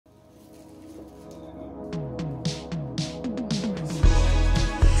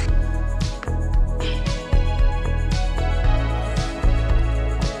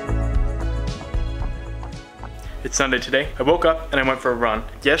It's Sunday today. I woke up and I went for a run.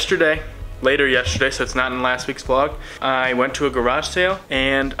 Later yesterday, so it's not in last week's vlog, I went to a garage sale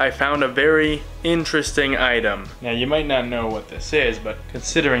and I found a very interesting item. Now you might not know what this is, but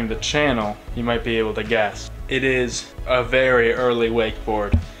considering the channel, you might be able to guess. It is a very early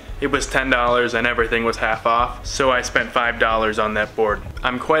wakeboard. It was $10 and everything was half off, so I spent $5 on that board.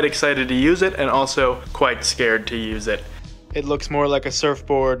 I'm quite excited to use it and also quite scared to use it. It looks more like a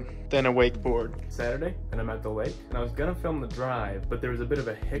surfboard than a wakeboard. Saturday, and I'm at the lake, and I was gonna film the drive, but there was a bit of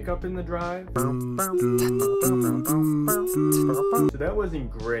a hiccup in the drive. So that wasn't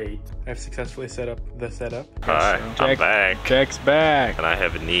great. I've successfully set up the setup. Hi, so I'm back. Jack's back. And I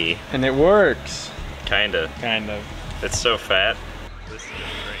have a knee. And it works. Kinda. Kind of. It's so fat. This is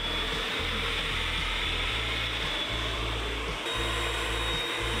great.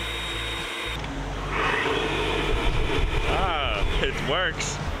 Ah, it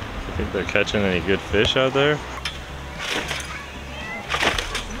works. You think they're catching any good fish out there?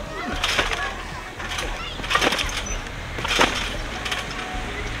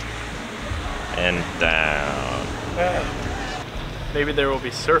 And down. Maybe there will be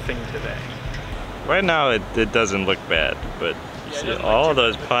surfing today. Right now it doesn't look bad, but you see all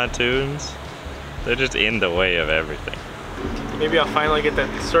those pontoons, they're just in the way of everything. Maybe I'll finally get that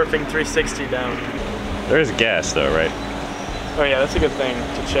surfing 360 down. There's gas though, right? Oh yeah, that's a good thing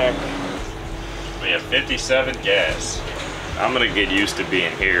to check. We have 57 gas. I'm gonna get used to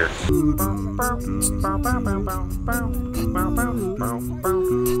being here. Speed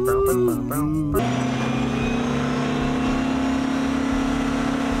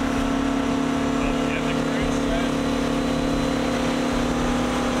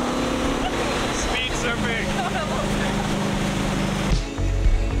surfing.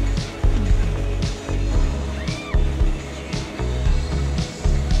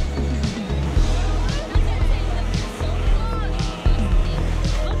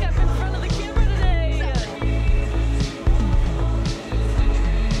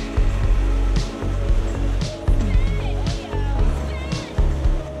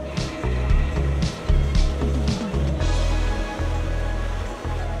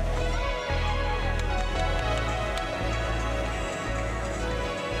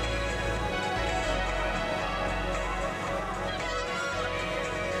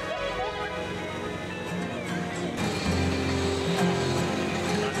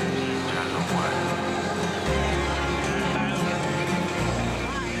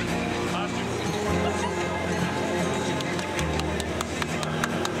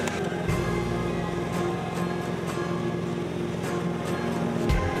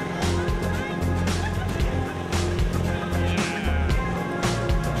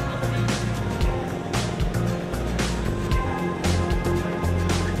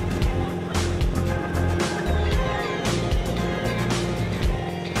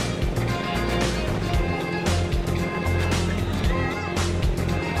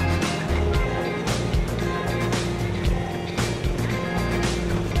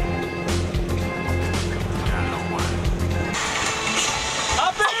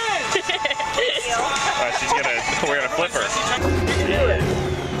 We're gonna flip her.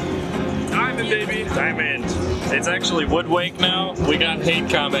 Diamond, baby. Diamond. It's actually wood wake now. We got hate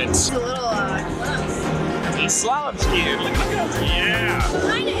comments. It's a little, He's slalom skiing. Look at him. Yeah.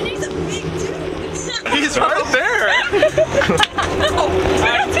 he's a big dude. He's right there.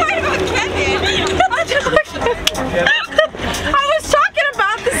 I'm talking about Kevin.